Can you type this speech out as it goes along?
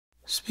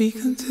Speak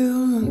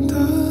until the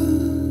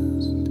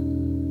dust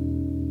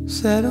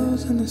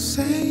settles in the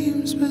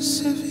same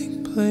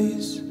specific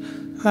place.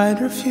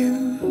 I'd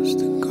refuse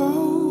to go.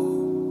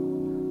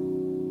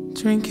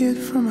 Drink it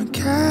from a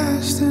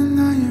cast and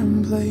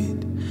iron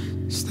blade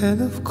instead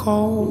of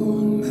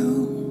cold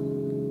milk.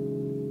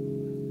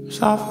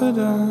 Softer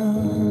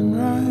done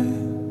right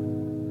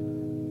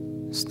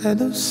instead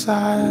of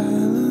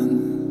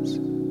silence.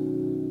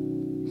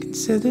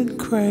 Considered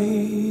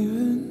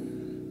craven.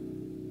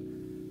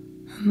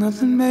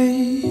 Nothing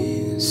made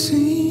it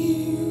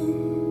seem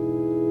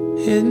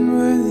hidden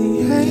where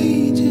the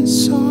aged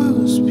soil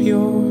was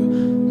pure,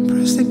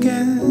 pressed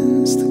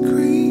against the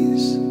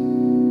crease.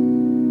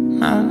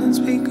 Mountains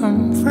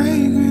become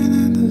fragrant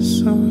at the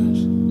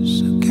source.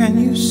 So can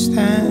you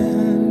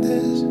stand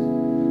this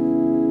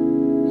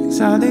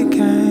exotic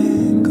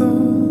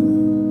angle?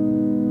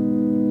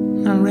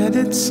 I read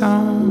it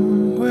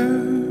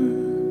somewhere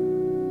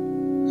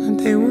that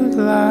they would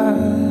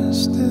lie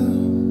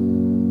still.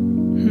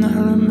 And I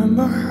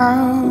remember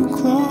how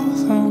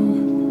close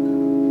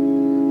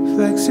home,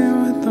 flexing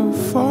with the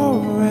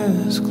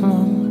forest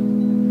glow,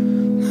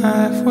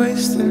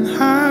 half-wasted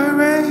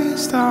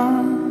high-raised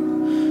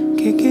arm,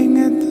 kicking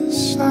at the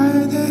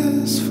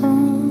slightest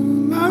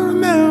foam. I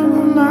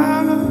remember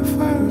my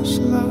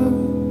first love.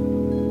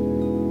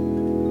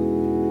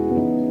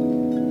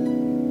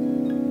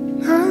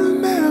 I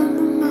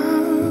remember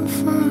my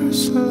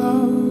first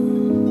love.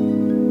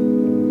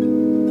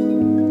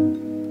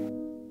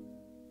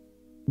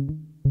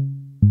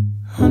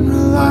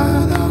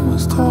 Unrelied, I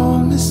was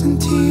told, missing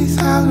teeth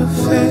out of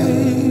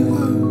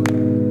favor.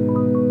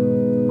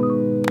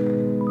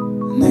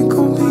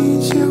 Nickel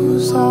Beach, it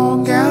was all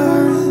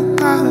gathering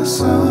by the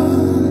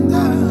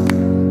sundown.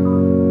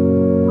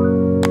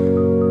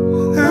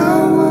 And I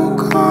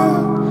woke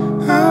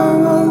hard, I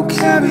woke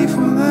heavy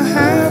from the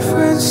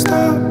half-red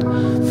stopped.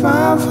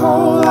 5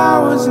 whole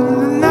hours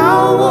and then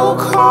I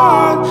woke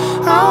hard,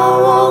 I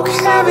woke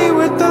heavy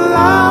with the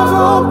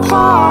lava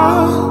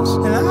pause.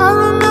 And I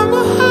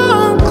remember how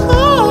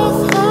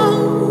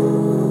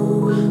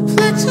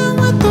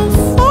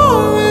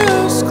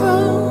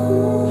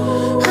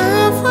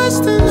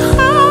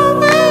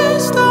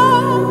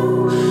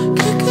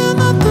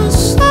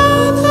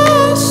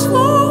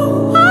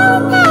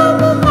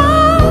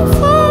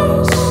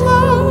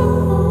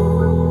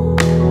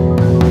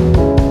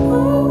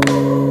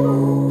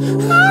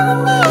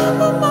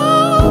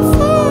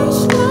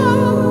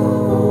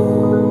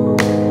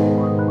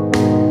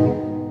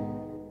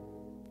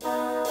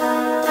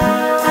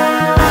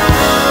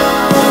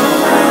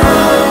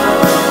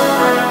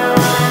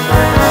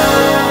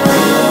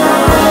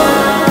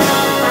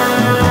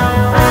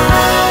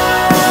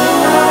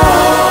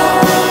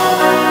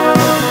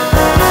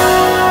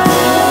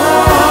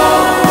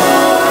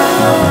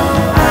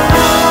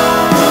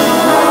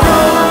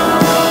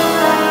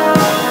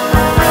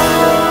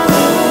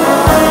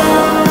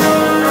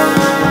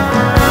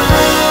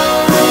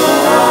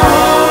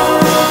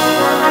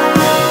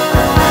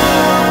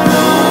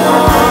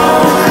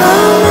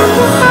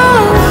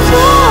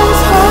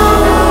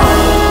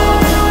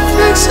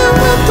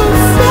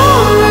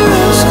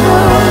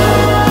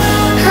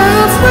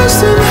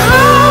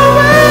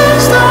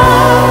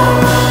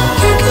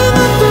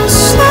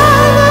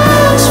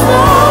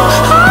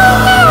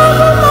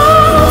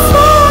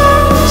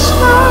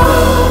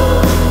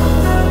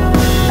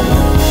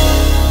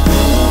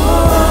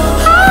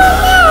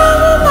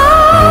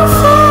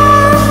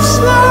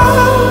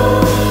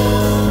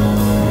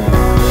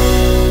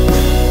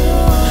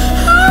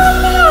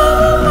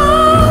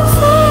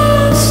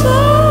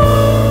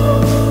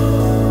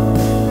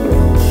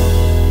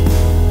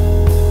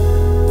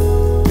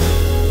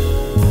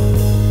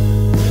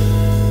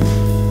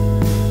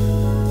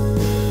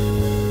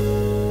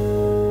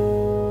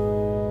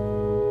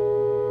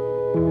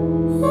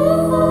ooh.